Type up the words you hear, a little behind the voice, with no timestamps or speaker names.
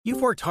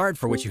You've worked hard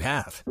for what you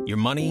have. Your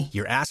money,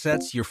 your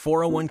assets, your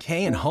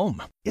 401k, and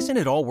home. Isn't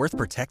it all worth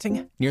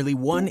protecting? Nearly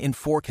 1 in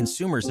 4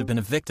 consumers have been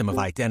a victim of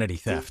identity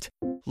theft.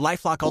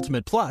 LifeLock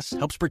Ultimate Plus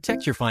helps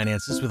protect your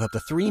finances with up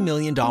to $3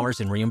 million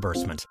in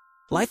reimbursement.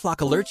 LifeLock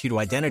alerts you to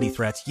identity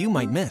threats you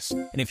might miss.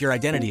 And if your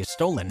identity is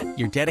stolen,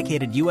 your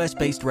dedicated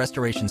U.S.-based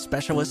restoration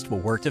specialist will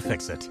work to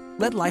fix it.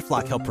 Let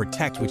LifeLock help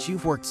protect what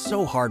you've worked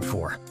so hard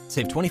for.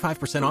 Save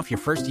 25% off your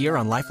first year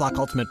on LifeLock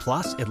Ultimate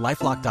Plus at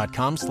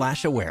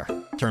LifeLock.com/aware.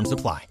 Terms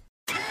apply.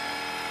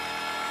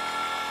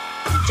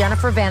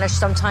 Jennifer vanished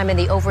sometime in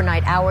the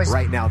overnight hours.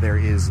 Right now, there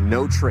is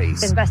no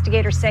trace.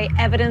 Investigators say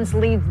evidence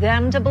leads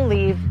them to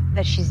believe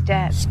that she's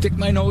dead. Stick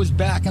my nose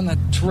back on the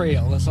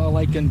trail. That's all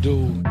I can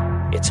do.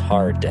 It's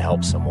hard to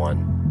help someone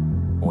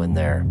when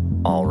they're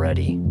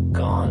already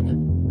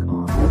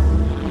gone.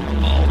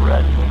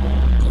 Already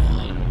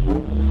gone.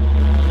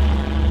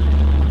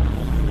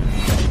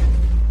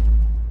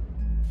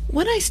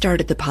 When I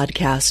started the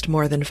podcast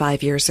more than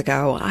 5 years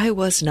ago, I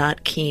was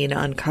not keen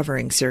on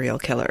covering serial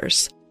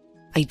killers.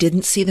 I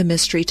didn't see the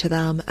mystery to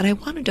them, and I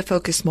wanted to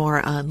focus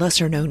more on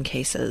lesser-known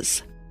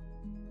cases.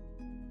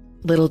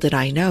 Little did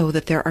I know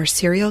that there are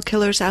serial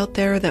killers out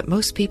there that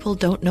most people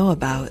don't know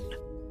about.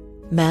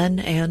 Men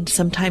and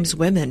sometimes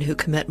women who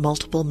commit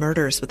multiple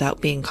murders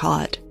without being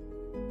caught.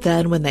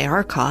 Then when they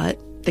are caught,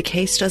 the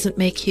case doesn't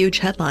make huge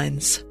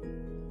headlines.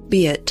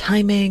 Be it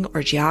timing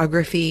or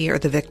geography or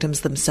the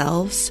victims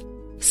themselves,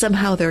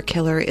 somehow their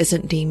killer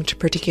isn't deemed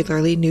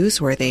particularly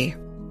newsworthy.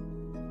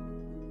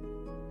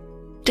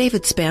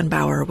 David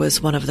Spanbauer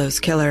was one of those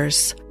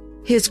killers.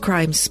 His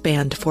crimes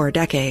spanned 4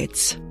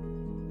 decades.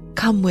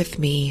 Come with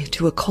me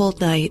to a cold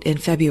night in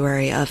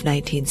February of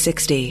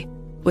 1960,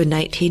 when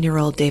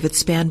 19-year-old David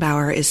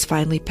Spanbauer is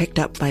finally picked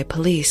up by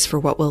police for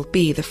what will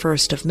be the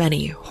first of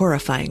many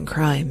horrifying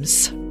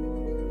crimes.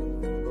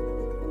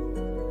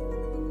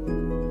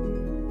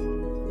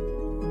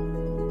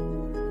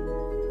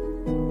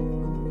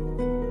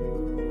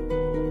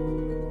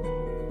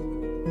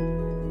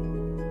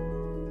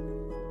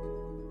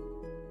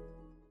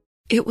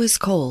 It was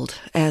cold,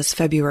 as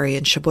February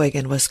in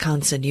Sheboygan,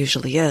 Wisconsin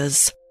usually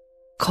is.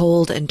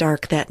 Cold and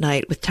dark that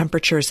night with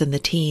temperatures in the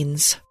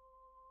teens.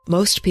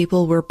 Most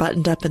people were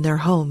buttoned up in their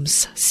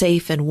homes,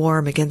 safe and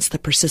warm against the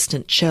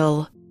persistent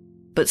chill.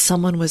 But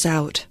someone was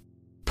out,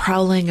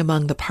 prowling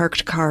among the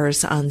parked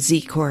cars on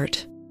Z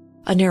Court,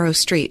 a narrow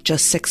street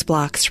just 6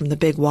 blocks from the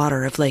big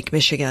water of Lake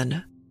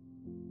Michigan.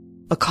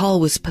 A call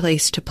was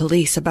placed to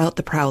police about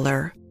the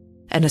prowler,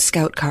 and a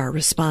scout car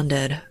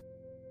responded.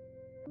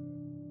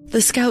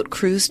 The scout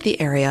cruised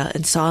the area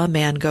and saw a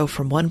man go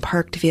from one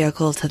parked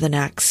vehicle to the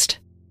next.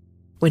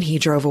 When he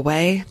drove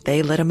away,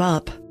 they lit him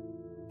up.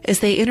 As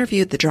they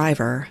interviewed the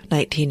driver,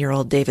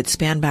 19-year-old David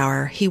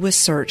Spanbauer, he was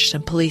searched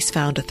and police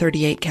found a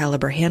 .38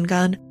 caliber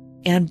handgun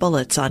and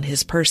bullets on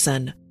his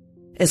person,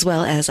 as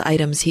well as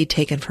items he'd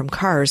taken from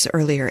cars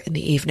earlier in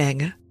the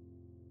evening.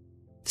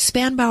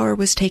 Spanbauer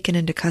was taken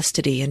into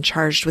custody and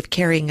charged with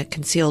carrying a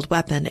concealed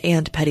weapon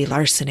and petty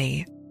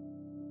larceny.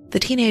 The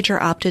teenager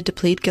opted to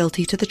plead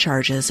guilty to the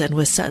charges and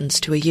was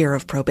sentenced to a year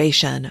of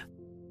probation.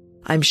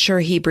 I'm sure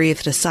he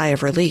breathed a sigh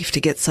of relief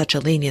to get such a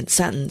lenient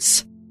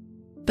sentence.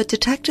 But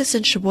detectives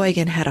in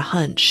Sheboygan had a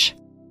hunch.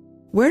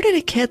 Where did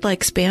a kid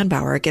like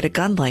Spanbauer get a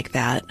gun like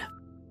that?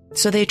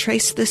 So they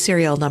traced the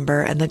serial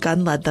number, and the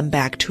gun led them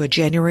back to a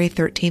January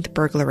 13th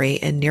burglary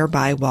in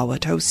nearby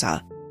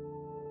Wauwatosa.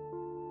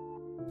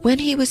 When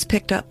he was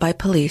picked up by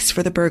police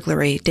for the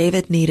burglary,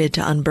 David needed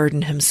to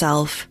unburden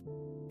himself.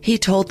 He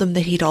told them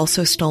that he'd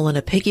also stolen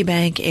a piggy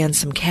bank and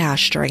some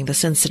cash during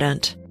this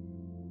incident.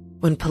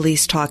 When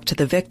police talked to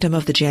the victim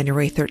of the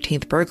January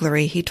 13th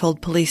burglary, he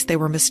told police they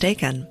were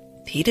mistaken.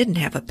 He didn't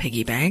have a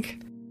piggy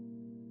bank.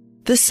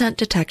 This sent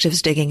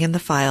detectives digging in the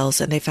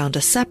files, and they found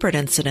a separate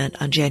incident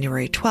on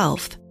January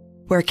 12th,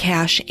 where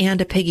cash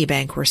and a piggy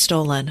bank were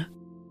stolen.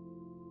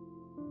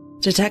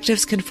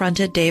 Detectives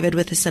confronted David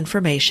with this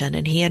information,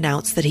 and he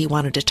announced that he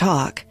wanted to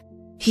talk.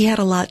 He had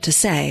a lot to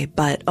say,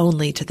 but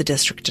only to the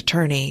district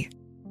attorney.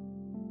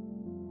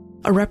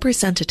 A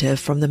representative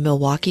from the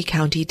Milwaukee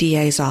County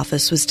DA's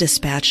office was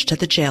dispatched to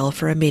the jail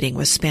for a meeting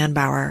with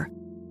Spanbauer.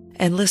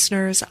 And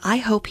listeners, I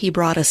hope he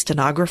brought a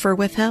stenographer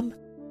with him,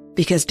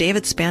 because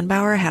David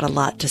Spanbauer had a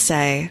lot to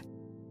say.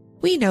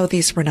 We know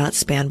these were not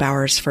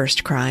Spanbauer's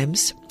first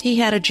crimes. He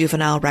had a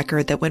juvenile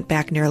record that went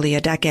back nearly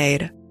a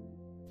decade.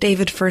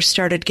 David first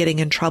started getting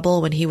in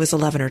trouble when he was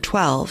 11 or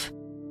 12.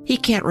 He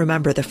can't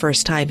remember the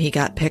first time he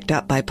got picked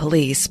up by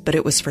police, but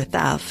it was for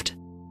theft.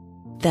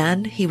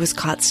 Then he was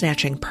caught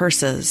snatching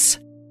purses.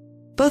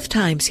 Both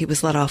times he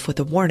was let off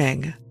with a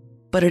warning,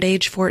 but at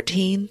age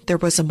 14, there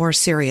was a more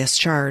serious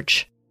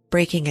charge.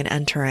 Breaking and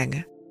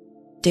entering.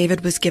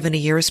 David was given a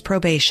year's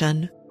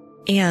probation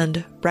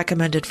and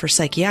recommended for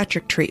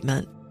psychiatric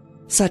treatment,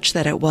 such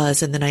that it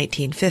was in the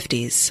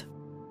 1950s.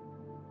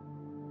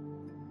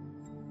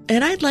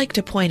 And I'd like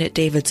to point at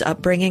David's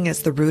upbringing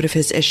as the root of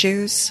his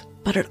issues,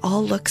 but it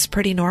all looks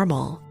pretty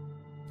normal.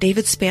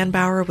 David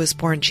Spanbauer was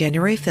born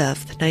January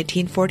 5th,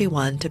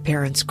 1941 to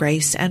parents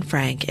Grace and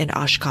Frank in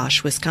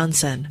Oshkosh,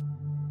 Wisconsin.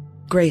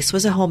 Grace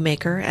was a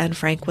homemaker and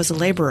Frank was a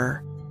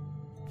laborer.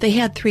 They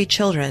had 3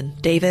 children,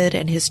 David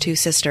and his 2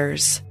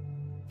 sisters.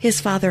 His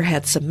father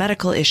had some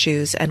medical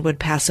issues and would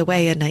pass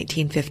away in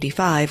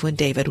 1955 when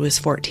David was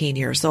 14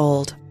 years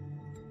old.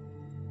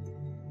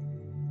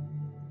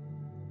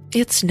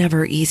 It's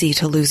never easy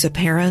to lose a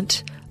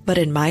parent, but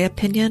in my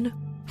opinion,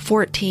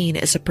 14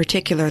 is a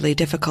particularly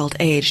difficult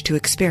age to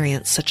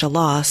experience such a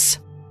loss.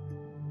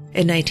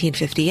 In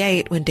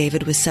 1958, when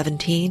David was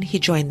 17, he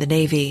joined the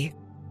Navy.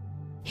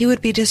 He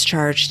would be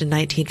discharged in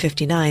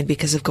 1959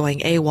 because of going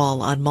AWOL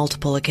on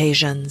multiple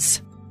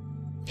occasions.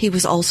 He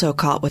was also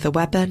caught with a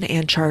weapon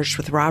and charged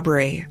with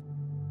robbery.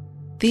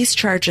 These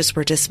charges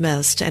were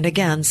dismissed, and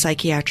again,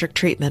 psychiatric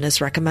treatment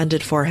is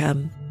recommended for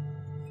him.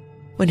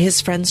 When his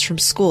friends from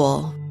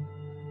school,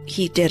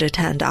 he did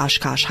attend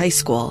Oshkosh High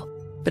School,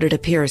 but it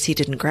appears he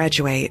didn't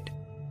graduate.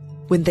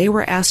 When they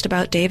were asked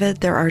about David,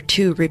 there are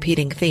 2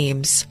 repeating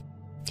themes.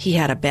 He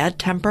had a bad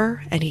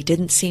temper, and he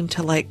didn't seem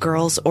to like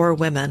girls or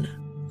women.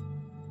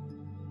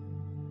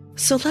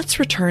 So let's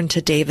return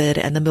to David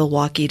and the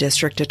Milwaukee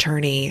District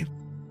Attorney.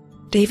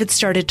 David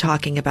started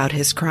talking about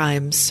his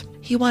crimes.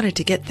 He wanted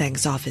to get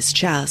things off his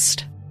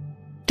chest.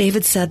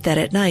 David said that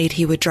at night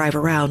he would drive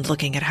around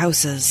looking at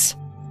houses.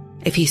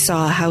 If he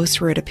saw a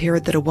house where it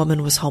appeared that a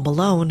woman was home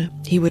alone,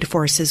 he would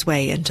force his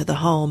way into the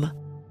home.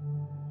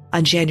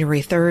 On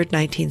January 3,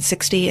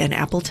 1960, in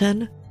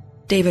Appleton,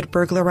 David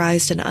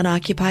burglarized an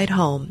unoccupied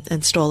home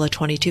and stole a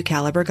 .22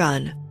 caliber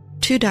gun,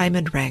 2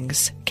 diamond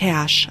rings,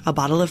 cash, a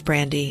bottle of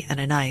brandy, and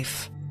a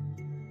knife.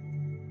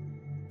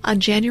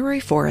 On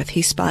January 4th,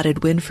 he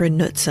spotted Winfred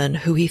Knutson,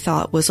 who he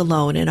thought was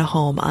alone in a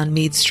home on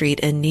Meade Street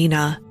in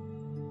Neenah.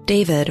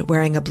 David,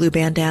 wearing a blue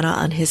bandana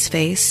on his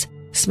face,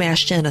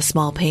 smashed in a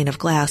small pane of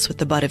glass with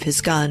the butt of his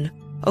gun,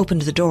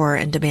 opened the door,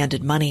 and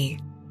demanded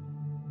money.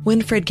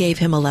 Winfred gave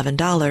him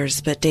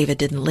 $11, but David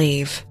didn't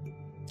leave.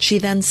 She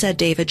then said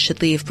David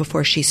should leave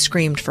before she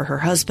screamed for her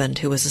husband,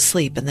 who was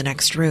asleep in the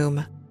next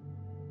room.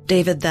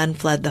 David then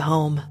fled the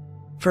home.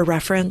 For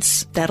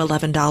reference, that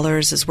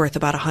 $11 is worth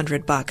about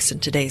 $100 in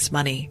today's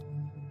money.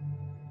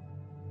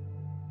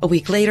 A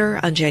week later,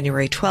 on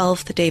January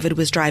 12th, David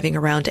was driving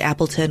around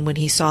Appleton when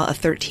he saw a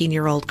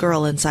 13-year-old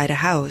girl inside a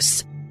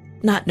house,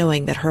 not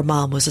knowing that her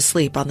mom was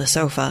asleep on the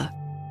sofa.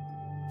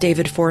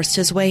 David forced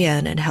his way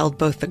in and held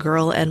both the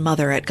girl and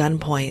mother at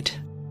gunpoint.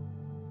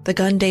 The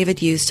gun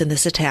David used in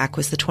this attack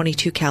was the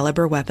 .22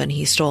 caliber weapon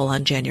he stole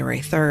on January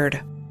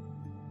 3rd.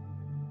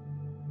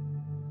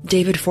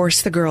 David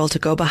forced the girl to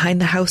go behind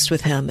the house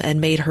with him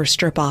and made her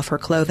strip off her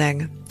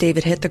clothing.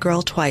 David hit the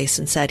girl twice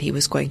and said he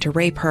was going to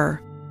rape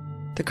her.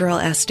 The girl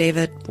asked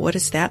David, "What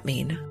does that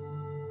mean?"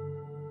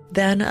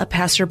 Then a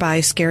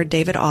passerby scared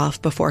David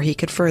off before he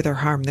could further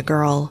harm the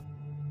girl.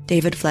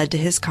 David fled to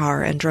his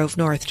car and drove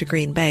north to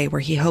Green Bay,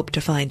 where he hoped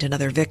to find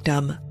another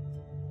victim.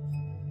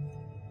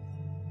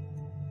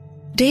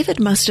 David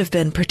must have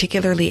been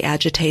particularly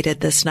agitated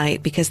this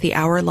night because the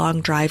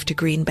hour-long drive to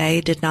Green Bay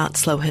did not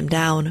slow him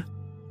down.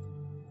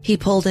 He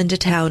pulled into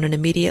town and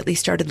immediately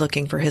started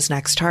looking for his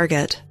next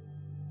target.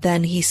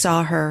 Then he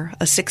saw her,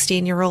 a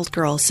 16-year-old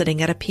girl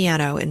sitting at a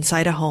piano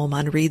inside a home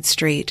on Reed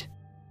Street.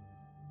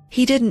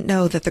 He didn't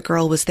know that the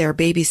girl was there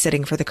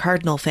babysitting for the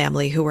Cardinal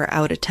family who were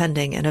out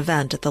attending an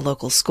event at the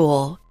local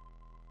school.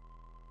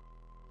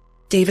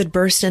 David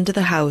burst into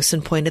the house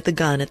and pointed the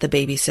gun at the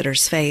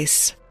babysitter's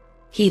face.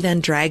 He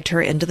then dragged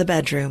her into the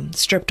bedroom,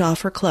 stripped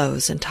off her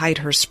clothes, and tied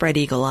her spread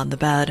eagle on the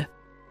bed.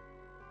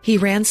 He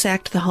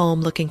ransacked the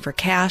home looking for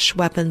cash,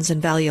 weapons,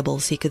 and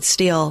valuables he could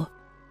steal.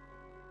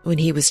 When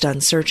he was done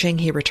searching,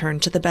 he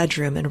returned to the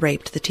bedroom and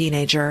raped the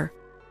teenager.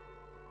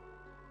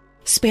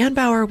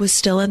 Spanbauer was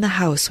still in the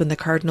house when the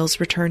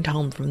Cardinals returned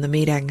home from the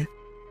meeting.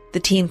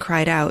 The teen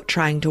cried out,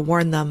 trying to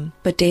warn them,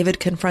 but David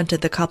confronted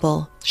the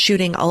couple,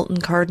 shooting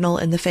Alton Cardinal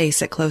in the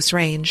face at close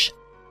range.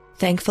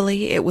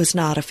 Thankfully, it was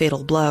not a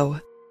fatal blow.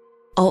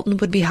 Alton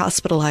would be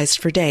hospitalized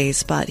for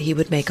days, but he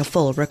would make a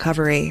full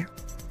recovery.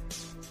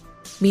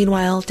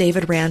 Meanwhile,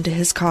 David ran to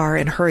his car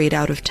and hurried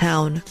out of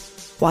town,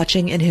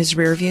 watching in his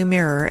rearview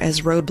mirror as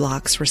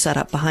roadblocks were set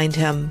up behind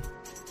him.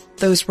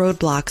 Those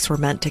roadblocks were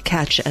meant to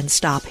catch and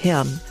stop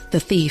him, the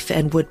thief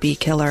and would-be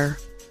killer.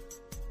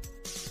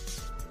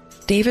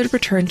 David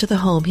returned to the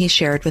home he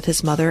shared with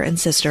his mother and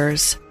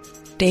sisters.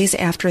 Days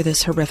after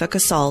this horrific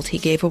assault, he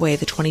gave away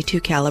the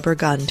 .22 caliber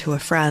gun to a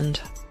friend.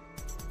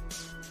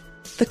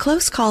 The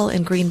close call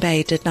in Green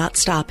Bay did not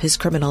stop his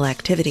criminal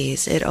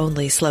activities, it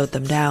only slowed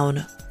them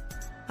down.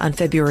 On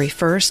February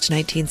 1st,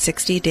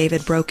 1960,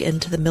 David broke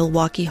into the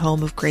Milwaukee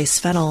home of Grace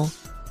Fennell.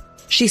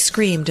 She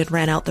screamed and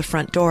ran out the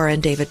front door,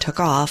 and David took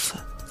off,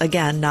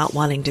 again not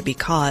wanting to be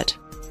caught.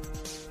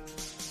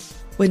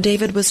 When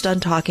David was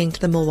done talking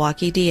to the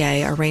Milwaukee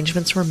DA,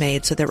 arrangements were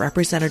made so that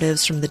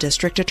representatives from the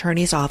district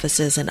attorney's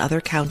offices in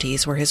other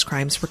counties where his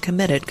crimes were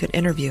committed could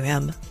interview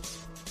him.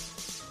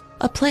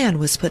 A plan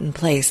was put in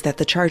place that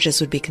the charges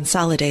would be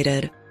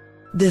consolidated.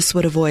 This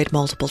would avoid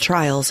multiple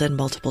trials in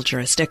multiple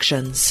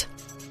jurisdictions.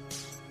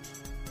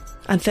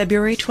 On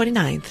February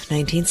 29,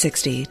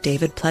 1960,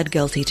 David pled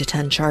guilty to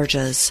 10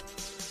 charges.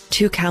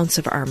 2 counts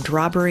of armed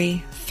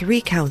robbery,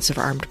 3 counts of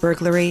armed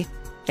burglary,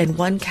 and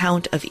 1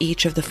 count of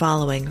each of the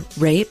following: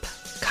 rape,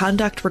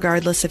 conduct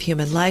regardless of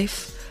human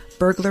life,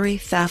 burglary,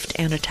 theft,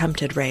 and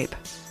attempted rape.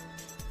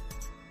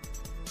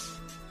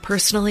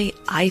 Personally,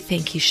 I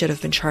think he should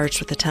have been charged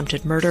with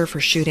attempted murder for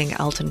shooting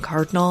Elton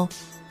Cardinal,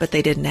 but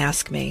they didn't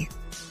ask me.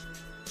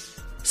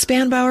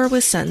 Spanbauer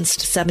was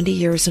sentenced to 70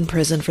 years in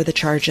prison for the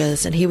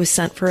charges, and he was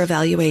sent for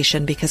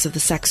evaluation because of the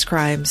sex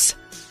crimes.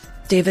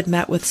 David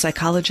met with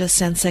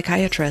psychologists and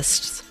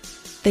psychiatrists.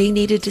 They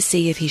needed to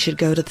see if he should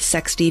go to the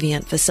sex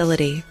deviant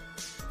facility.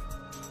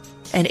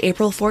 An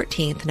April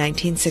 14,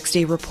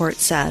 1960 report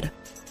said,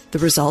 "The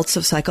results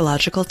of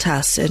psychological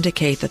tests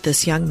indicate that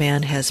this young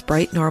man has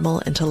bright normal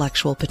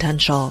intellectual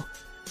potential.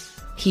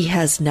 He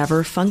has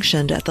never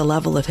functioned at the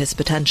level of his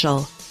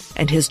potential,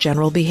 and his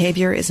general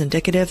behavior is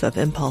indicative of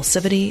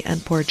impulsivity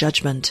and poor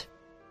judgment.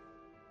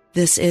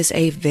 This is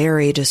a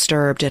very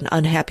disturbed and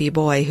unhappy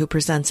boy who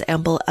presents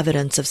ample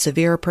evidence of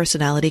severe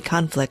personality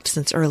conflict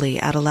since early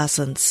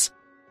adolescence.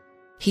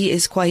 He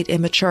is quite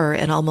immature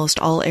in almost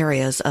all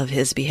areas of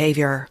his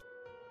behavior."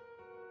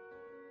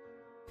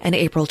 An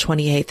April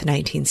 28,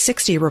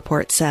 1960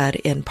 report said,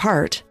 in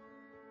part,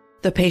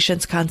 "The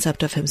patient's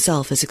concept of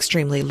himself is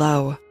extremely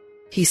low.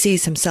 He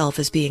sees himself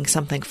as being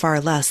something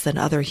far less than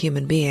other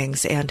human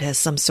beings and as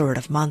some sort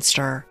of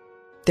monster.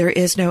 There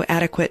is no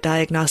adequate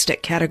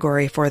diagnostic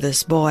category for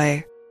this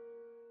boy.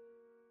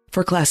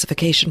 For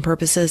classification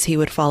purposes, he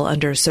would fall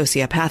under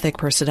sociopathic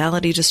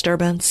personality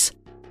disturbance,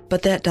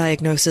 but that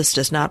diagnosis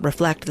does not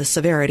reflect the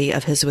severity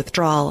of his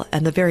withdrawal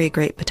and the very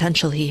great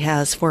potential he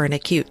has for an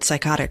acute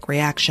psychotic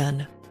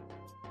reaction.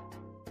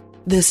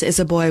 This is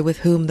a boy with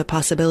whom the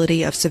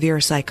possibility of severe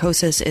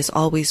psychosis is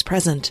always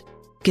present,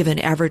 given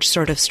average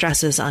sort of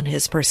stresses on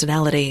his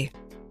personality.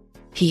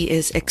 He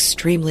is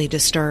extremely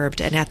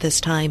disturbed, and at this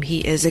time he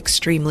is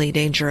extremely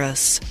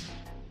dangerous."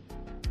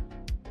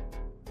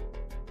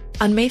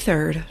 On May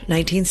 3,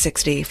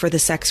 1960, for the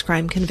sex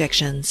crime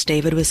convictions,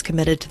 David was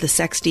committed to the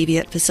sex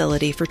deviant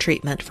facility for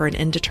treatment for an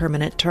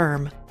indeterminate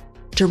term,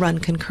 to run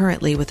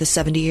concurrently with a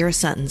 70-year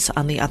sentence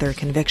on the other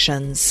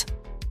convictions.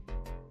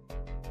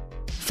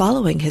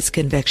 Following his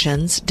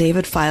convictions,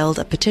 David filed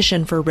a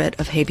petition for writ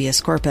of habeas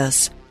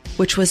corpus,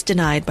 which was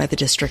denied by the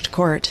district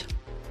court.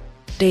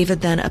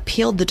 David then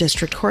appealed the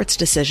district court's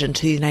decision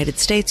to the United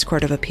States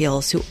Court of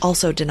Appeals, who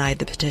also denied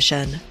the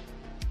petition.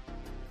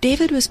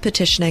 David was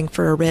petitioning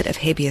for a writ of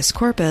habeas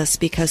corpus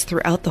because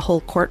throughout the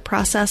whole court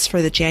process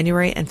for the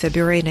January and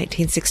February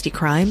 1960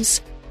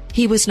 crimes,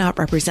 he was not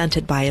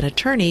represented by an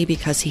attorney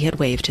because he had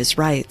waived his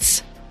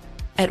rights.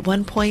 At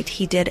one point,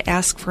 he did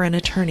ask for an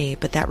attorney,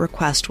 but that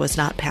request was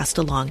not passed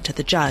along to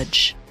the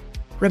judge.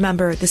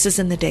 Remember, this is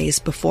in the days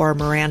before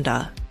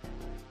Miranda.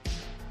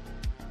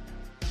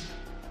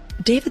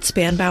 David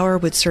Spanbauer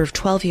would serve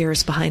 12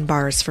 years behind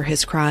bars for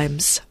his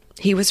crimes.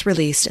 He was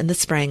released in the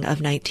spring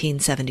of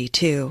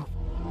 1972.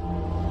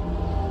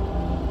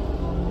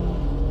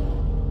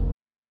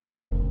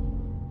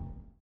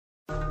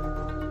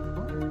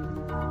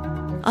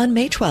 On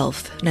May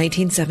 12,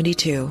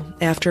 1972,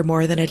 after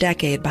more than a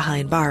decade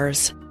behind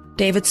bars,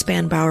 David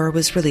Spanbauer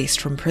was released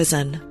from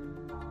prison.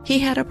 He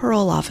had a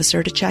parole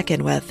officer to check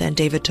in with, and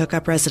David took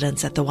up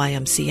residence at the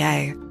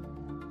YMCA.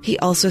 He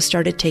also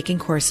started taking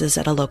courses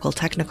at a local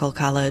technical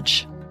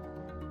college.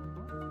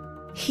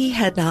 He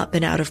had not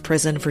been out of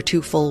prison for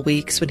 2 full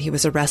weeks when he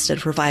was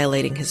arrested for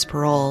violating his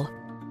parole.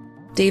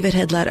 David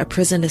had let a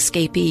prison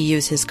escapee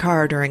use his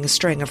car during a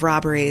string of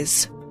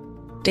robberies.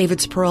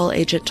 David's parole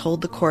agent told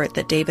the court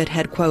that David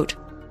had, quote,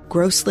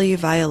 grossly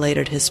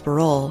violated his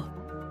parole,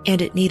 and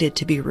it needed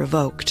to be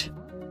revoked.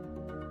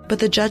 But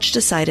the judge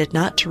decided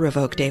not to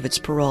revoke David's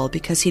parole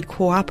because he'd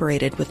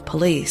cooperated with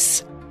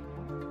police.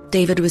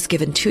 David was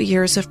given 2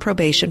 years of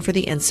probation for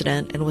the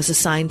incident and was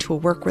assigned to a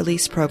work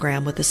release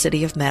program with the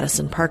City of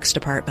Madison Parks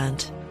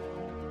Department.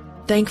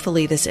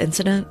 Thankfully, this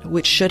incident,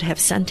 which should have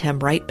sent him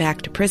right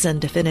back to prison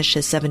to finish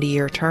his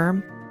 70-year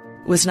term,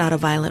 was not a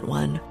violent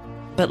one.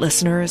 But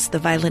listeners, the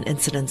violent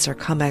incidents are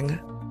coming.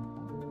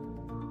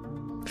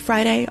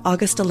 Friday,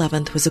 August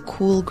 11th was a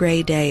cool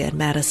gray day in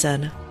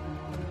Madison.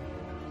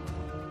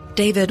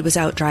 David was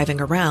out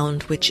driving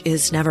around, which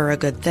is never a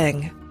good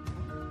thing.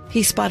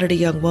 He spotted a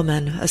young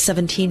woman, a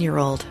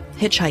 17-year-old,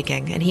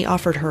 hitchhiking, and he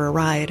offered her a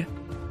ride.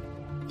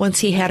 Once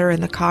he had her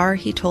in the car,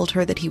 he told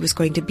her that he was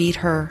going to beat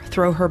her,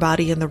 throw her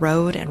body in the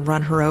road, and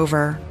run her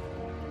over.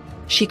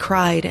 She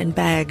cried and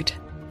begged,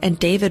 and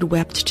David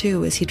wept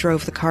too as he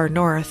drove the car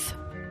north.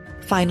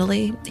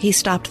 Finally, he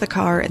stopped the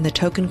car in the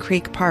Token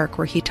Creek Park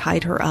where he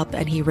tied her up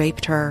and he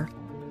raped her.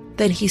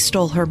 Then he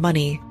stole her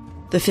money,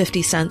 the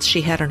 50 cents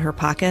she had in her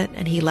pocket,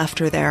 and he left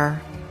her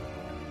there.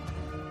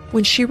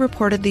 When she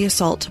reported the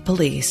assault to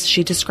police,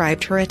 she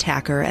described her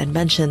attacker and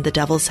mentioned the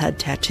devil's head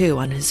tattoo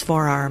on his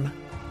forearm.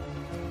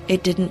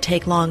 It didn't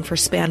take long for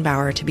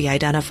Spanbauer to be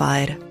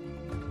identified.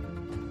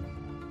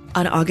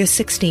 On August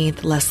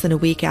 16th, less than a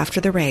week after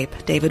the rape,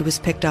 David was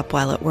picked up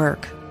while at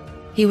work.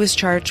 He was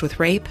charged with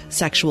rape,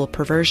 sexual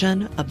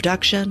perversion,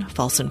 abduction,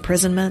 false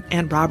imprisonment,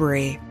 and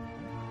robbery.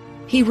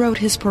 He wrote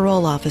his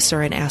parole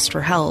officer and asked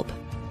for help.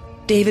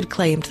 David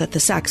claimed that the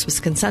sex was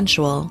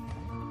consensual.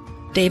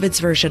 David's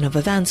version of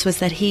events was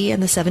that he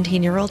and the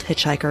 17-year-old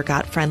hitchhiker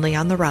got friendly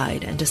on the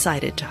ride and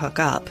decided to hook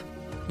up.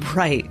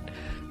 Right.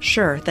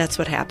 Sure, that's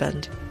what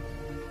happened.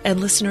 And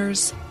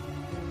listeners,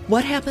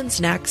 what happens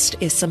next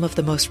is some of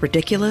the most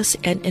ridiculous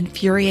and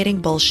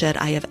infuriating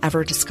bullshit I have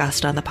ever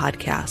discussed on the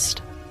podcast.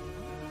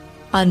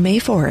 On May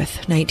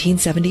 4th,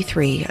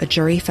 1973, a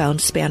jury found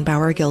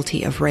Spanbauer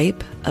guilty of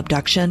rape,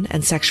 abduction,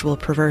 and sexual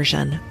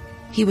perversion.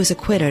 He was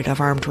acquitted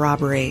of armed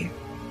robbery.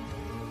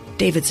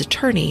 David's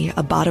attorney,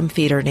 a bottom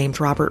feeder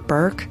named Robert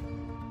Burke,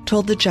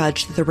 told the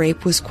judge that the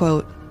rape was,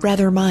 quote,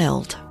 rather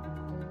mild.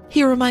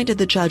 He reminded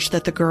the judge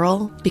that the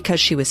girl, because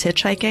she was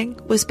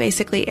hitchhiking, was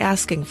basically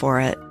asking for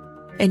it.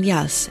 And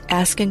yes,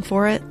 asking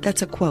for it,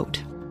 that's a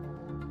quote.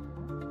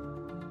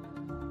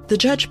 The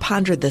judge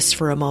pondered this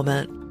for a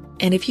moment,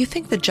 and if you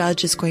think the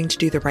judge is going to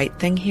do the right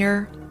thing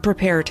here,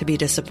 prepare to be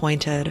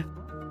disappointed.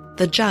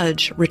 The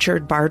judge,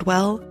 Richard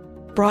Bardwell,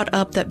 brought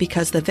up that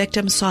because the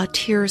victim saw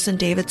tears in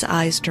David's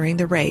eyes during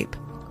the rape,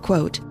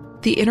 quote,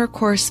 the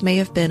intercourse may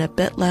have been a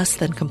bit less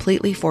than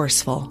completely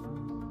forceful.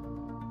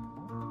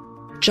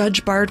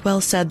 Judge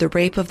Bardwell said the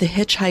rape of the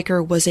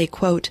hitchhiker was a,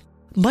 quote,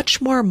 much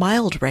more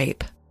mild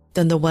rape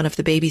than the one of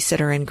the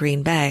babysitter in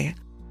Green Bay.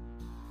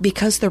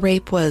 Because the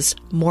rape was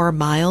more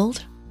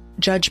mild,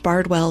 Judge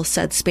Bardwell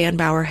said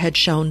Spanbauer had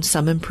shown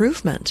some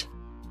improvement.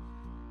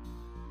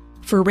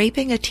 For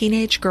raping a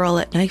teenage girl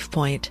at knife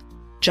point,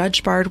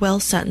 Judge Bardwell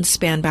sentenced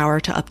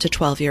Spanbauer to up to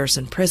 12 years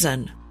in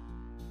prison.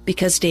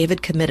 Because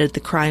David committed the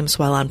crimes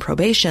while on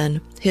probation,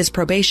 his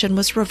probation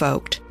was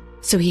revoked,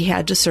 so he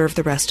had to serve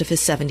the rest of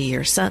his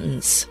 70-year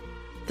sentence.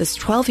 This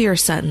 12-year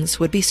sentence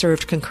would be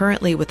served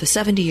concurrently with the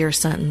 70-year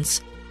sentence,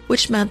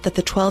 which meant that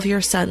the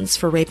 12-year sentence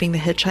for raping the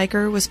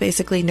hitchhiker was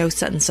basically no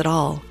sentence at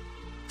all.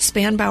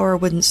 Spanbauer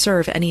wouldn't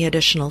serve any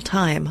additional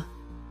time.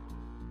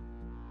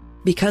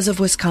 Because of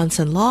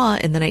Wisconsin law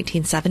in the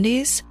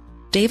 1970s,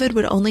 David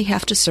would only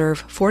have to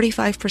serve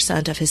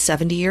 45% of his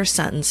 70-year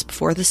sentence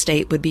before the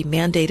state would be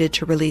mandated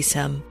to release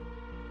him.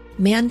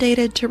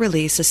 Mandated to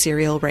release a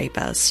serial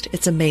rapist.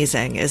 It's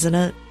amazing, isn't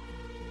it?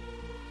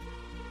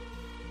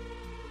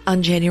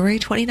 On January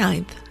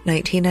 29th,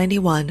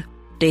 1991,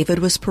 David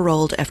was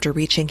paroled after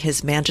reaching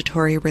his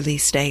mandatory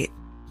release date.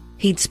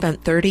 He'd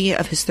spent 30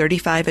 of his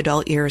 35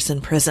 adult years in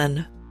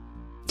prison.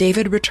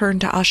 David returned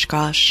to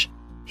Oshkosh.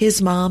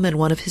 His mom and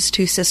one of his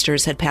two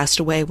sisters had passed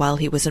away while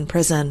he was in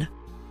prison.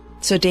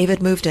 So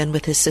David moved in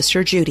with his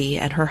sister Judy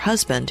and her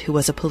husband, who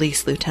was a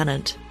police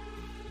lieutenant.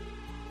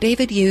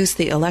 David used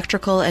the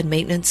electrical and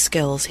maintenance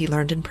skills he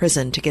learned in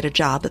prison to get a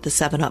job at the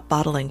 7-Up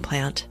bottling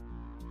plant.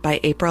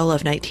 By April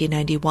of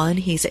 1991,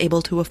 he's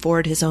able to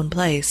afford his own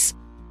place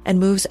and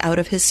moves out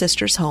of his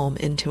sister's home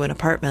into an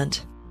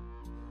apartment.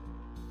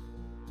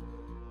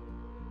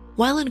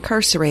 While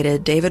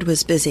incarcerated, David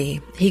was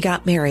busy. He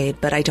got married,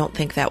 but I don't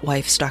think that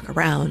wife stuck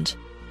around.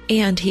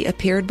 And he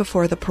appeared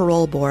before the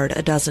parole board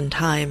a dozen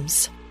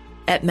times.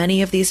 At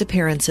many of these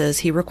appearances,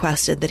 he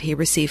requested that he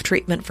receive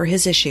treatment for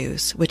his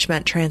issues, which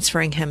meant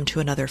transferring him to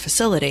another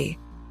facility,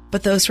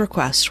 but those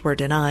requests were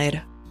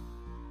denied.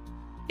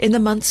 In the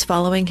months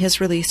following his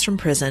release from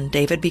prison,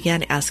 David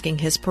began asking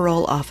his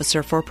parole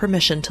officer for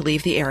permission to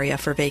leave the area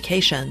for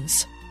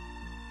vacations.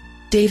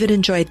 David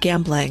enjoyed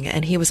gambling,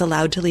 and he was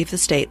allowed to leave the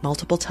state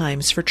multiple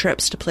times for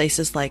trips to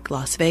places like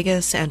Las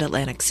Vegas and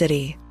Atlantic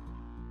City.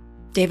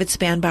 David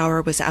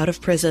Spanbauer was out of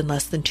prison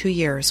less than 2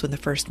 years when the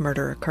first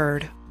murder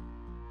occurred.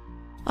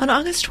 On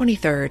August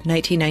 23,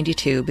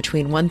 1992,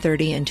 between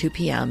 1:30 and 2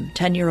 p.m.,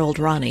 10-year-old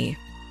Ronnie,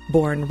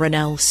 born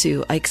Rennell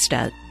Sue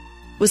Eichstedt,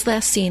 was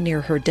last seen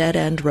near her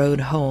dead-end road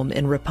home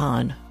in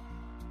Ripon.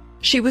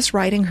 She was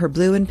riding her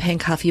blue and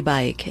pink Huffy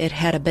bike. It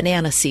had a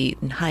banana seat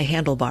and high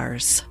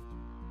handlebars.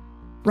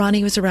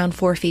 Ronnie was around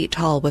 4 feet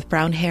tall with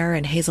brown hair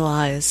and hazel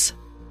eyes.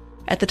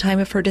 At the time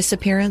of her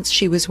disappearance,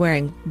 she was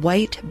wearing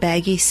white,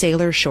 baggy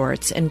sailor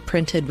shorts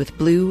imprinted with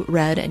blue,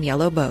 red, and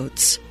yellow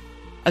boats,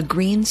 a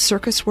green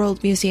Circus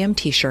World Museum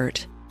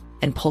t-shirt,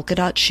 and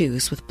polka-dot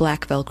shoes with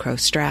black Velcro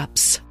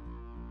straps.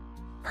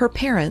 Her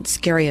parents,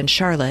 Gary and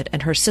Charlotte,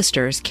 and her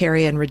sisters,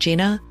 Carrie and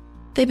Regina,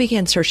 they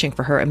began searching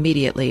for her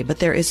immediately, but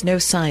there is no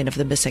sign of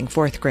the missing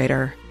 4th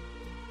grader.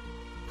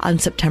 On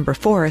September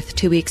 4th,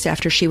 2 weeks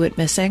after she went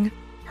missing,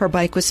 her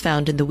bike was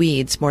found in the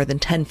weeds more than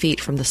 10 feet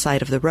from the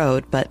side of the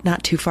road, but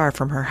not too far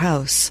from her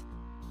house.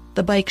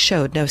 The bike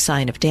showed no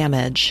sign of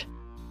damage.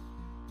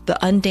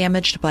 The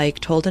undamaged bike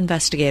told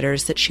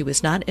investigators that she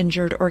was not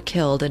injured or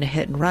killed in a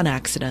hit-and-run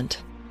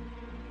accident.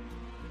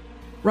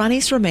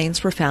 Ronnie's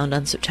remains were found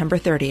on September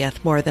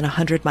 30th, more than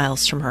 100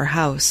 miles from her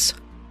house.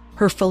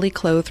 Her fully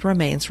clothed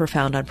remains were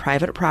found on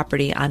private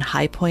property on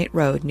High Point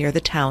Road near the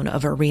town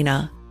of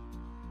Arena.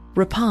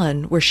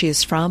 Ripon, where she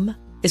is from,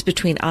 is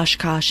between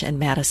Oshkosh and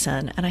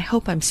Madison, and I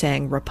hope I'm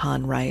saying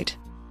Ripon right.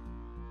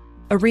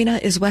 Arena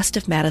is west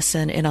of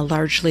Madison in a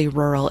largely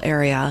rural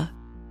area.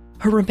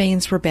 Her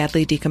remains were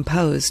badly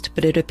decomposed,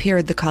 but it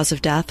appeared the cause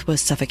of death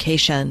was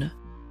suffocation.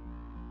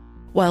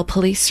 While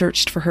police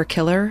searched for her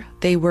killer,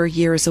 they were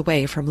years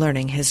away from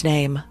learning his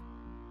name.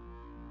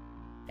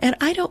 And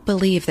I don't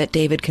believe that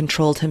David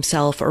controlled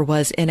himself or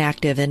was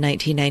inactive in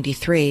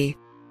 1993,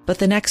 but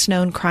the next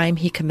known crime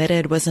he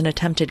committed was an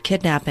attempted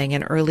kidnapping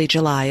in early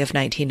July of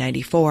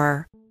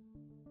 1994.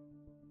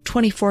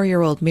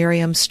 24-year-old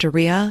Miriam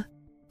Storia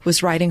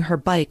was riding her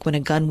bike when a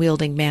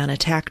gun-wielding man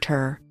attacked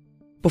her.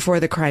 Before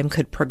the crime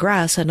could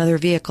progress, another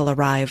vehicle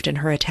arrived and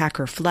her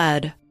attacker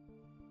fled.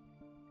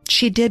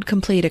 She did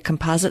complete a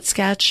composite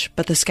sketch,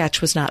 but the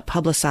sketch was not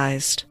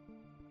publicized.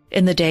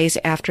 In the days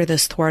after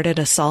this thwarted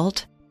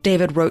assault,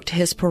 David wrote to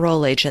his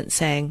parole agent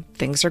saying,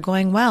 "Things are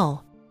going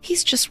well.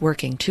 He's just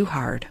working too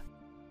hard."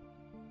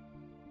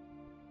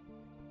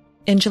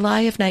 In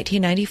July of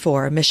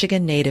 1994,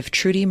 Michigan native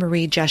Trudy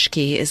Marie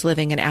Jeschke is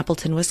living in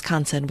Appleton,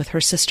 Wisconsin with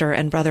her sister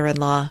and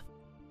brother-in-law.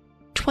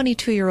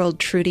 22-year-old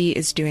Trudy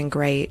is doing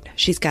great.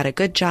 She's got a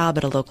good job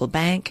at a local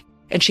bank,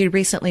 and she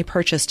recently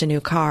purchased a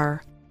new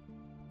car.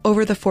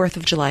 Over the 4th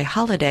of July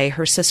holiday,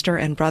 her sister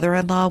and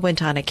brother-in-law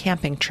went on a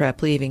camping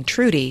trip, leaving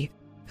Trudy,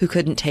 who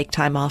couldn't take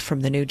time off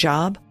from the new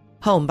job,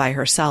 home by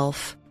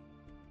herself.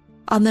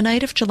 On the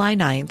night of July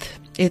 9th,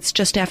 it's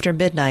just after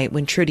midnight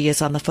when Trudy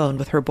is on the phone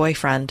with her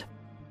boyfriend.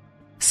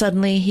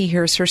 Suddenly, he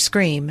hears her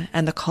scream,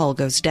 and the call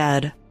goes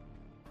dead.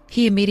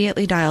 He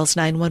immediately dials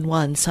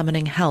 911,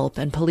 summoning help,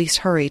 and police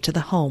hurry to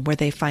the home where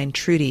they find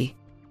Trudy.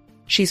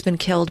 She's been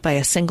killed by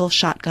a single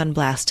shotgun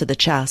blast to the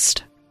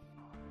chest.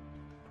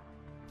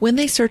 When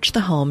they search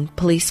the home,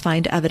 police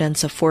find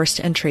evidence of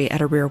forced entry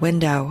at a rear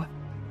window.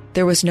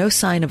 There was no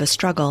sign of a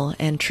struggle,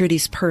 and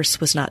Trudy's purse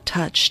was not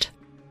touched.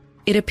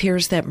 It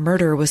appears that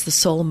murder was the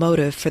sole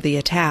motive for the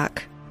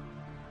attack.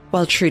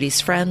 While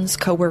Trudy's friends,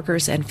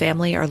 co-workers, and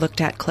family are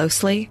looked at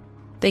closely,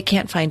 they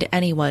can't find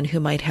anyone who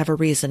might have a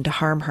reason to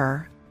harm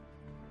her.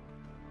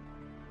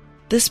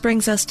 This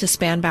brings us to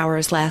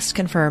Spanbauer's last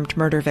confirmed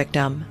murder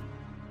victim.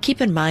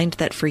 Keep in mind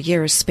that for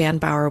years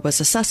Spanbauer was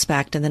a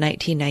suspect in the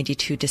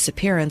 1992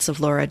 disappearance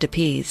of Laura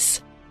DePease.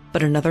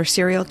 But another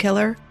serial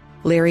killer,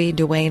 Larry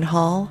Dwayne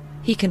Hall,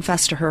 he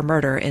confessed to her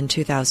murder in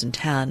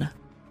 2010.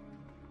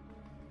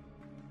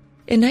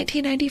 In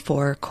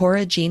 1994,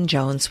 Cora Jean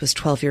Jones was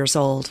 12 years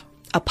old,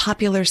 a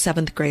popular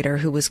 7th grader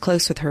who was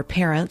close with her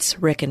parents,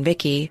 Rick and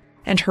Vicky,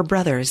 and her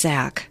brother,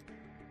 Zach.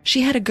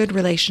 She had a good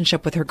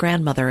relationship with her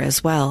grandmother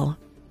as well.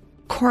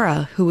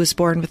 Cora, who was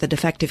born with a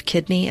defective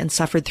kidney and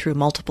suffered through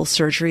multiple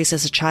surgeries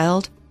as a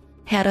child,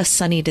 had a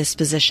sunny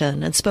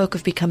disposition and spoke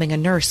of becoming a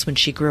nurse when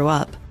she grew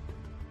up.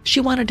 She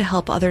wanted to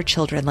help other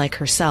children like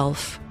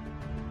herself.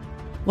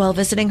 While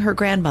visiting her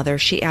grandmother,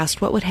 she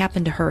asked what would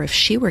happen to her if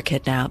she were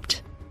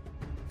kidnapped.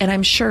 And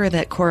I'm sure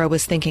that Cora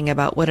was thinking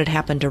about what had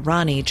happened to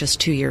Ronnie just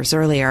 2 years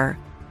earlier.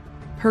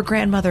 Her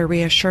grandmother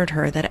reassured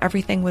her that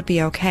everything would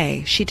be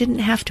okay. She didn't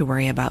have to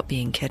worry about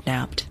being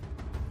kidnapped.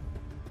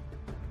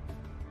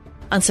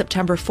 On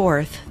September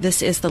 4th,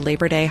 this is the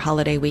Labor Day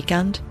holiday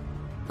weekend,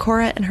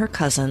 Cora and her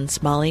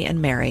cousins, Molly and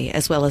Mary,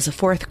 as well as a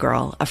 4th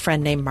girl, a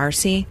friend named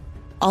Marcy,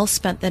 all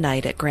spent the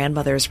night at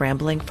grandmother's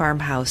rambling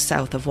farmhouse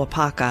south of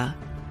Wapaka.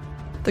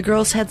 The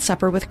girls had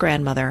supper with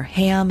grandmother,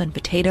 ham and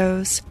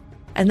potatoes,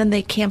 and then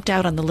they camped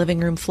out on the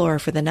living room floor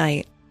for the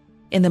night.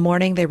 In the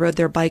morning, they rode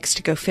their bikes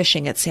to go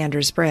fishing at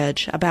Sanders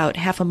Bridge, about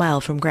half a mile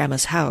from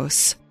Grandma's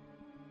house.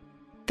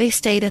 They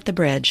stayed at the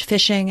bridge,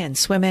 fishing and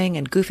swimming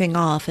and goofing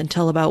off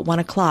until about 1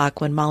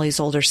 o'clock when Molly's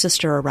older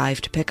sister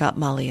arrived to pick up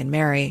Molly and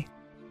Mary.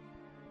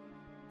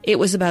 It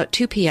was about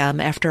 2 p.m.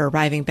 after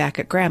arriving back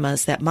at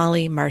Grandma's that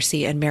Molly,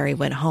 Marcy, and Mary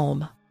went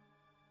home.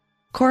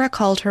 Cora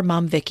called her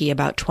mom Vicky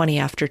about 20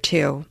 after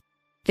 2.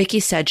 Vicky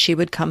said she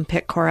would come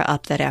pick Cora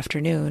up that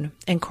afternoon,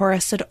 and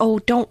Cora said, "Oh,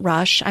 don't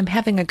rush, I'm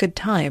having a good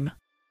time."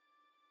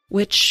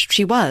 Which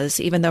she was,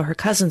 even though her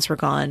cousins were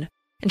gone,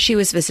 and she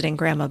was visiting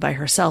Grandma by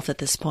herself at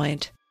this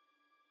point.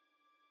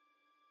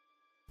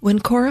 When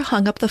Cora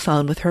hung up the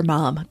phone with her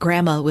mom,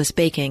 Grandma was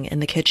baking in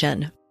the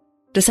kitchen.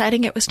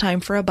 Deciding it was time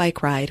for a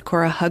bike ride,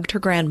 Cora hugged her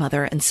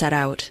grandmother and set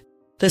out.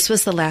 This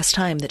was the last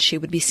time that she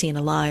would be seen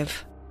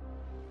alive.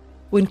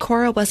 When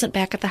Cora wasn't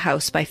back at the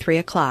house by 3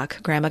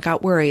 o'clock, Grandma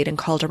got worried and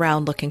called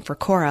around looking for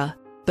Cora,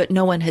 but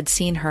no one had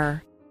seen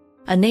her.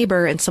 A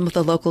neighbor and some of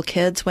the local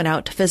kids went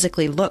out to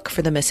physically look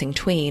for the missing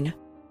tween.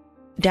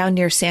 Down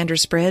near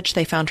Sanders Bridge,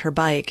 they found her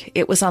bike.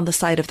 It was on the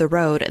side of the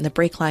road and the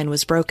brake line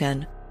was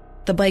broken.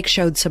 The bike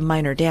showed some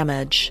minor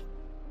damage.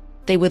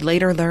 They would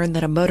later learn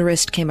that a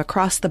motorist came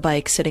across the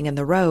bike sitting in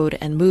the road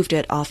and moved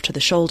it off to the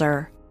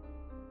shoulder.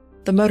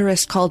 The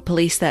motorist called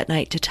police that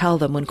night to tell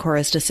them when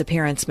Cora's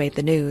disappearance made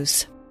the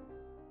news.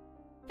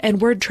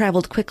 And word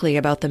traveled quickly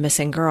about the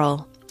missing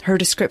girl. Her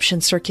description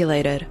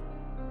circulated.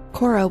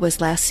 Cora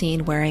was last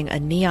seen wearing a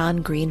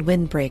neon green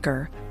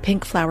windbreaker,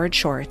 pink flowered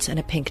shorts, and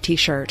a pink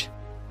t-shirt.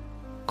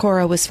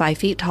 Cora was 5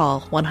 feet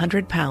tall,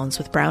 100 pounds,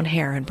 with brown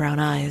hair and brown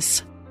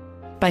eyes.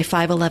 By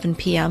 5:11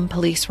 p.m.,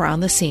 police were on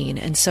the scene,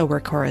 and so were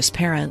Cora's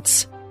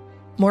parents.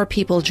 More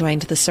people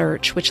joined the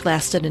search, which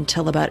lasted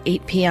until about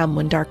 8 p.m.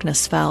 when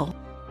darkness fell.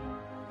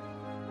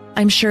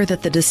 I'm sure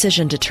that the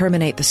decision to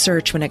terminate the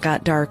search when it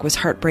got dark was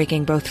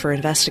heartbreaking both for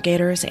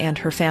investigators and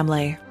her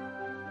family.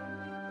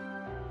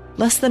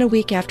 Less than a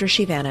week after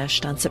she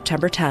vanished, on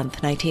September 10,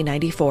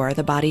 1994,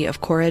 the body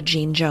of Cora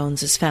Jean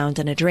Jones is found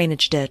in a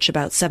drainage ditch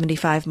about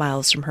 75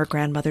 miles from her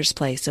grandmother's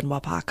place in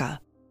Waupaca.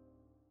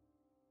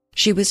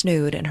 She was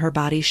nude and her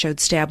body showed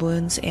stab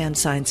wounds and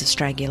signs of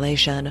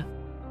strangulation.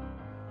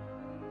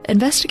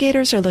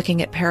 Investigators are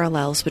looking at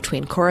parallels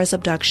between Cora's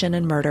abduction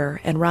and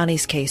murder and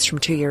Ronnie's case from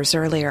 2 years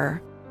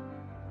earlier.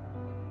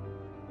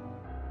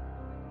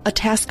 A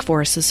task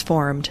force is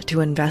formed to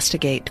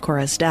investigate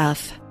Cora's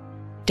death.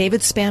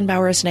 David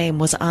Spanbauer's name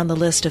was on the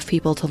list of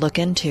people to look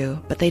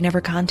into, but they never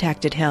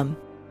contacted him.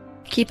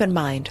 Keep in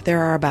mind,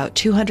 there are about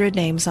 200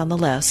 names on the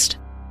list.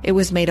 It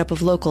was made up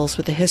of locals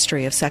with a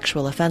history of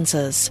sexual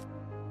offenses.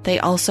 They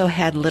also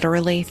had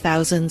literally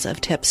thousands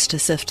of tips to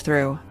sift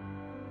through.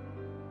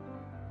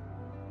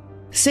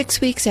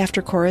 6 weeks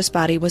after Cora's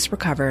body was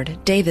recovered,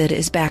 David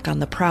is back on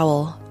the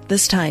prowl.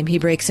 This time he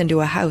breaks into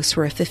a house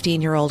where a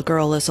 15-year-old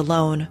girl is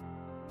alone.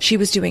 She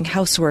was doing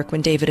housework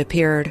when David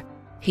appeared.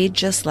 He'd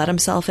just let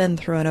himself in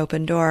through an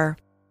open door.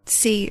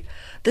 See,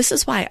 this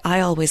is why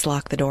I always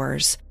lock the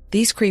doors.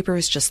 These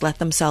creepers just let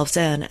themselves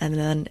in, and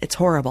then it's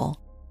horrible.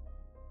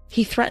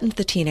 He threatened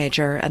the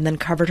teenager and then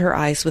covered her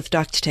eyes with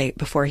duct tape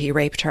before he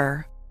raped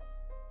her.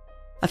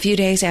 A few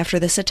days after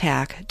this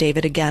attack,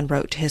 David again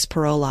wrote to his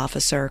parole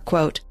officer,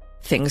 quote,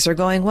 "Things are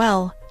going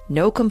well.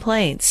 No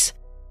complaints.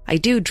 I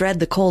do dread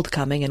the cold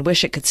coming and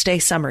wish it could stay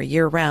summer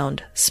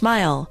year-round.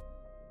 Smile.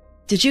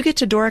 Did you get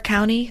to Dora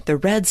County? The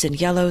reds and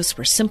yellows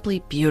were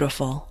simply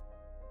beautiful."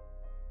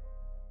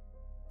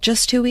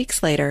 Just 2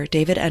 weeks later,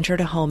 David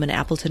entered a home in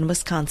Appleton,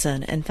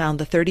 Wisconsin, and found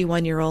the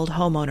 31-year-old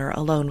homeowner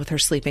alone with her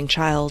sleeping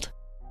child.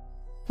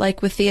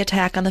 Like with the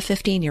attack on the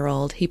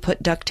 15-year-old, he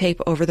put duct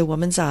tape over the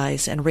woman's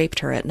eyes and raped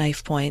her at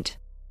knife point.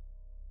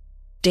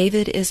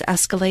 David is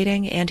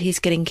escalating and he's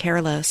getting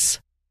careless.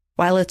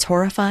 While it's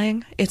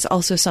horrifying, it's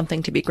also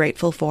something to be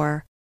grateful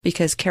for,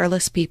 because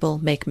careless people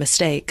make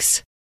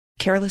mistakes.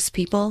 Careless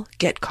people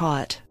get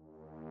caught.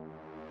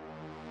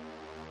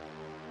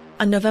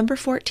 On November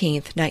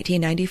 14th,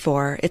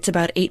 1994, it's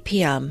about 8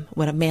 p.m.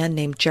 when a man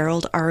named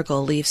Gerald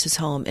Argel leaves his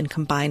home in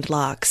Combined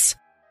Locks.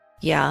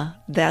 Yeah,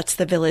 that's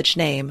the village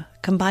name.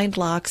 Combined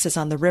Locks is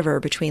on the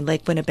river between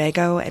Lake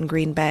Winnebago and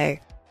Green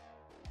Bay.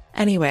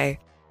 Anyway,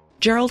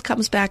 Gerald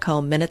comes back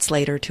home minutes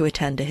later to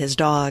attend to his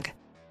dog.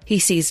 He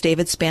sees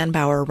David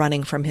Spanbauer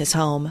running from his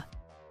home.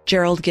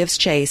 Gerald gives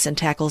chase and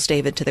tackles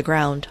David to the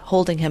ground,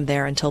 holding him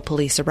there until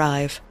police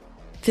arrive.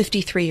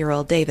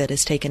 53-year-old David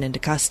is taken into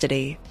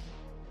custody.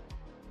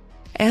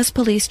 As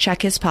police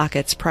check his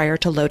pockets prior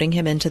to loading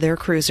him into their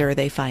cruiser,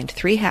 they find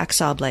 3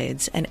 hacksaw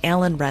blades, an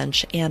Allen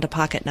wrench, and a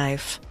pocket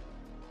knife.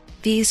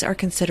 These are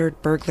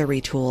considered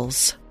burglary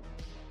tools.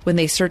 When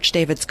they search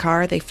David's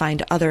car, they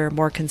find other,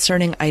 more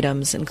concerning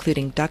items,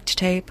 including duct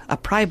tape, a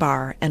pry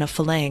bar, and a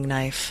filleting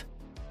knife.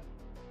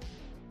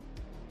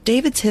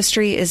 David's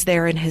history is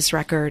there in his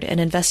record, and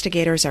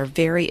investigators are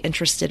very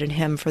interested in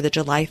him for the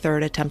July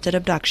 3rd attempted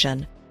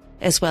abduction,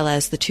 as well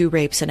as the 2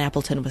 rapes in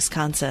Appleton,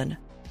 Wisconsin.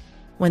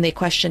 When they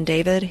question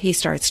David, he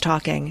starts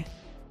talking.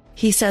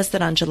 He says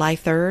that on July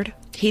 3rd,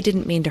 he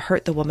didn't mean to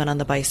hurt the woman on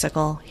the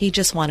bicycle, he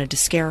just wanted to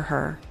scare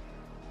her.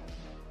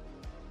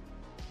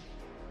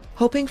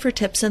 Hoping for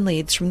tips and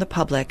leads from the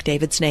public,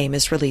 David's name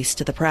is released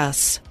to the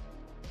press.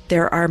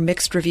 There are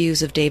mixed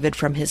reviews of David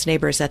from his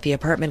neighbors at the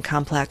apartment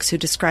complex who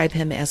describe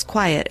him as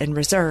quiet and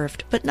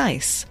reserved, but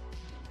nice.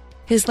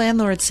 His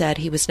landlord said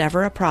he was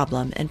never a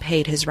problem and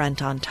paid his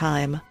rent on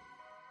time.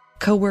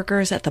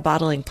 Co-workers at the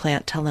bottling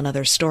plant tell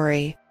another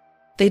story.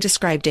 They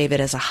describe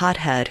David as a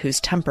hothead whose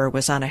temper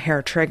was on a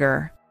hair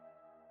trigger.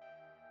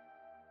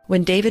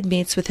 When David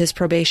meets with his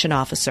probation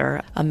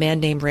officer, a man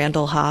named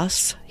Randall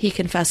Haas, he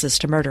confesses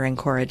to murdering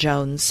Cora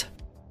Jones.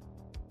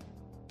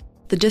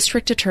 The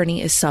district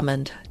attorney is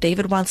summoned.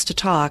 David wants to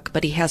talk,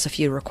 but he has a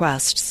few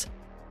requests.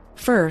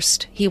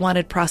 First, he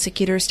wanted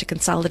prosecutors to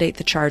consolidate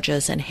the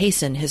charges and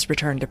hasten his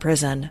return to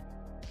prison.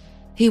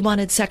 He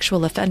wanted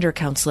sexual offender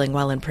counseling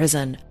while in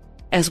prison,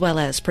 as well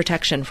as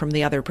protection from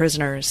the other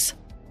prisoners.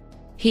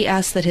 He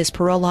asked that his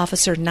parole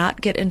officer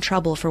not get in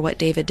trouble for what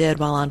David did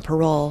while on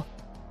parole,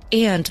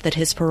 and that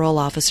his parole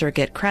officer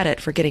get credit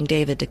for getting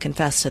David to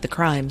confess to the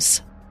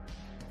crimes.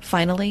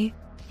 Finally,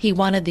 he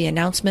wanted the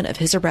announcement of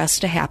his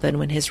arrest to happen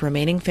when his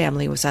remaining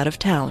family was out of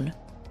town,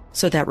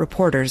 so that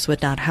reporters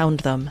would not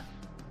hound them.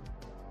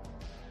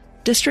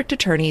 District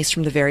attorneys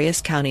from the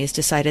various counties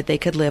decided they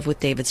could live with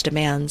David's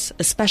demands,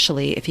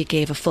 especially if he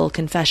gave a full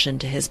confession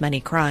to his many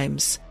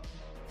crimes.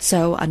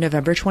 So, on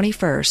November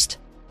 21st,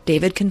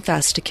 David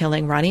confessed to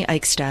killing Ronnie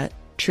Eichstadt,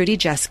 Trudy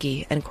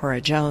Jeske, and Cora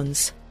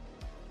Jones.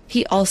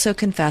 He also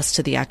confessed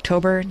to the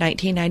October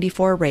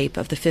 1994 rape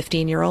of the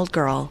 15-year-old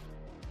girl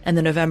and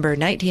the November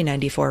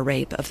 1994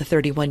 rape of the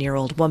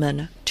 31-year-old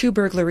woman, 2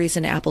 burglaries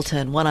in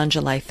Appleton, one on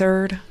July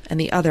 3rd and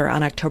the other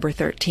on October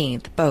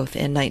 13th, both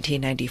in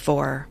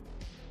 1994.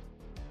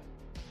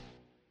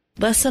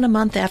 Less than a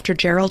month after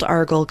Gerald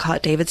Argel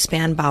caught David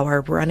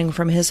Spanbauer running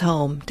from his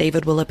home,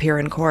 David will appear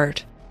in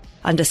court.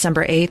 On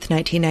December 8,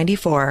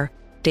 1994,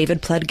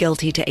 David pled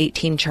guilty to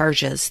 18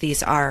 charges.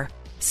 These are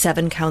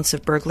 7 counts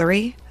of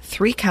burglary,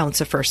 3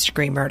 counts of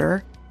first-degree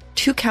murder,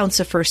 2 counts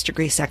of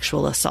first-degree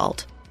sexual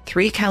assault,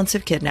 3 counts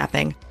of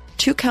kidnapping,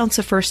 2 counts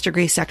of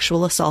first-degree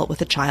sexual assault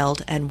with a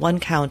child, and 1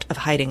 count of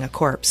hiding a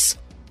corpse.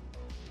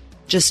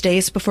 Just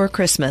days before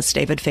Christmas,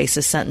 David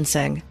faces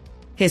sentencing.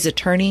 His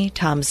attorney,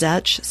 Tom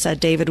Zetch, said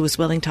David was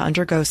willing to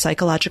undergo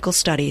psychological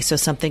study so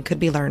something could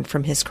be learned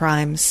from his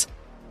crimes.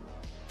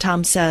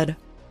 Tom said,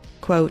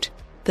 quote,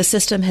 "The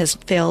system has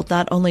failed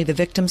not only the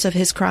victims of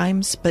his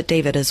crimes, but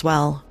David as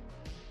well."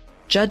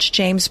 Judge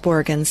James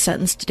Borgen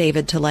sentenced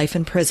David to life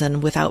in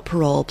prison without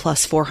parole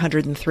plus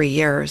 403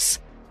 years.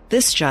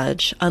 This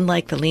judge,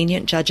 unlike the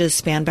lenient judges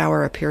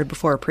Spanbauer appeared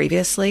before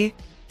previously,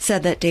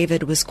 said that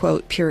David was,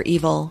 quote, "pure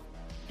evil,"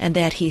 and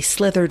that he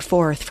slithered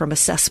forth from a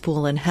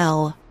cesspool in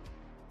hell.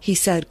 He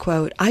said,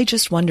 quote, "I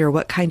just wonder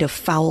what kind of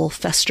foul,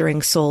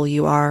 festering soul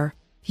you are.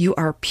 You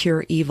are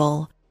pure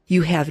evil.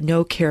 You have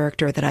no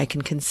character that I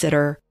can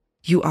consider.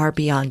 You are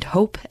beyond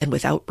hope and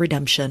without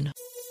redemption."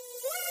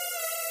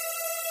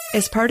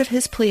 As part of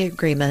his plea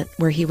agreement,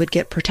 where he would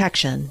get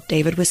protection,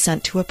 David was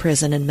sent to a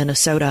prison in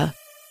Minnesota.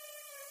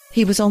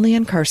 He was only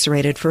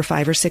incarcerated for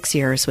 5 or 6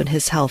 years when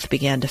his health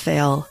began to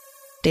fail.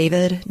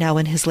 David, now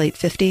in his late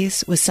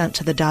 50s, was sent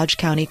to the Dodge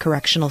County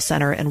Correctional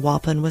Center in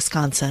Waupun,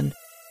 Wisconsin,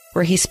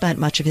 where he spent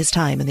much of his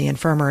time in the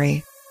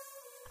infirmary.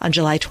 On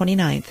July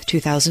 29,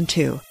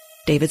 2002,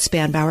 David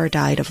Spanbauer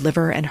died of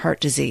liver and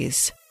heart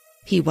disease.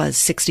 He was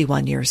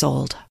 61 years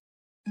old.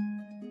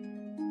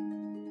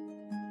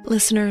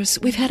 Listeners,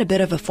 we've had a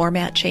bit of a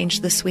format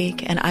change this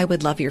week, and I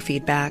would love your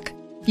feedback.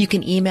 You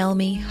can email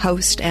me,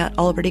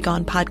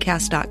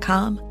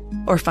 host@alreadygonepodcast.com,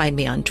 or find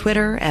me on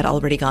Twitter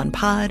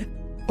 @alreadygonepod,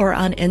 or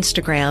on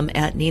Instagram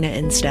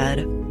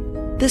 @NinaInstead.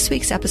 This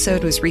week's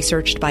episode was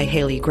researched by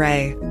Haley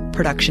Gray,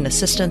 production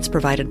assistance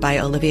provided by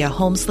Olivia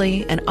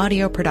Holmesley, and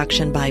audio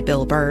production by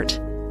Bill Burt.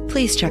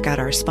 Please check out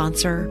our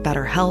sponsor,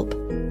 BetterHelp.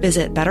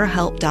 Visit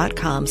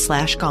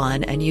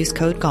betterhelp.com/gone and use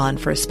code GONE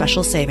for a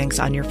special savings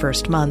on your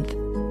first month.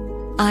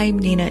 I'm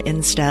Nina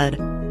Instead,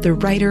 the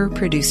writer,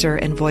 producer,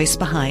 and voice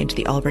behind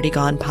the Already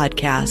Gone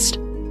podcast.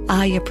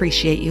 I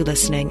appreciate you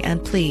listening,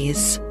 and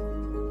please,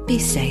 be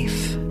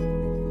safe.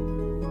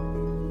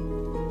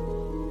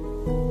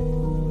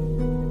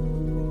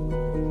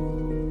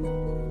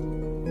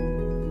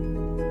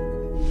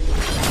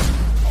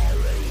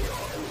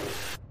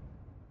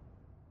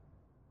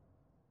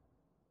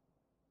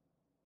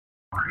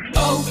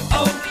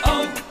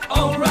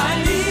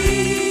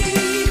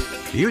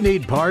 You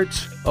need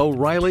parts?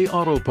 O'Reilly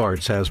Auto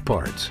Parts has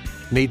parts.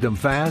 Need them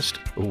fast?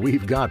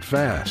 We've got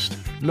fast.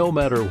 No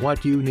matter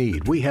what you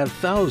need, we have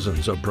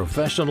thousands of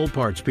professional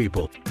parts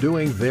people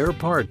doing their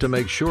part to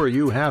make sure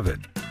you have it.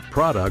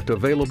 Product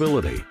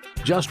availability.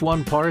 Just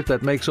one part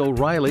that makes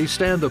O'Reilly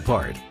stand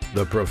apart.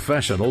 The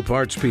professional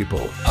parts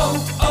people.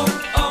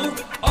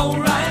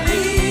 O'Reilly.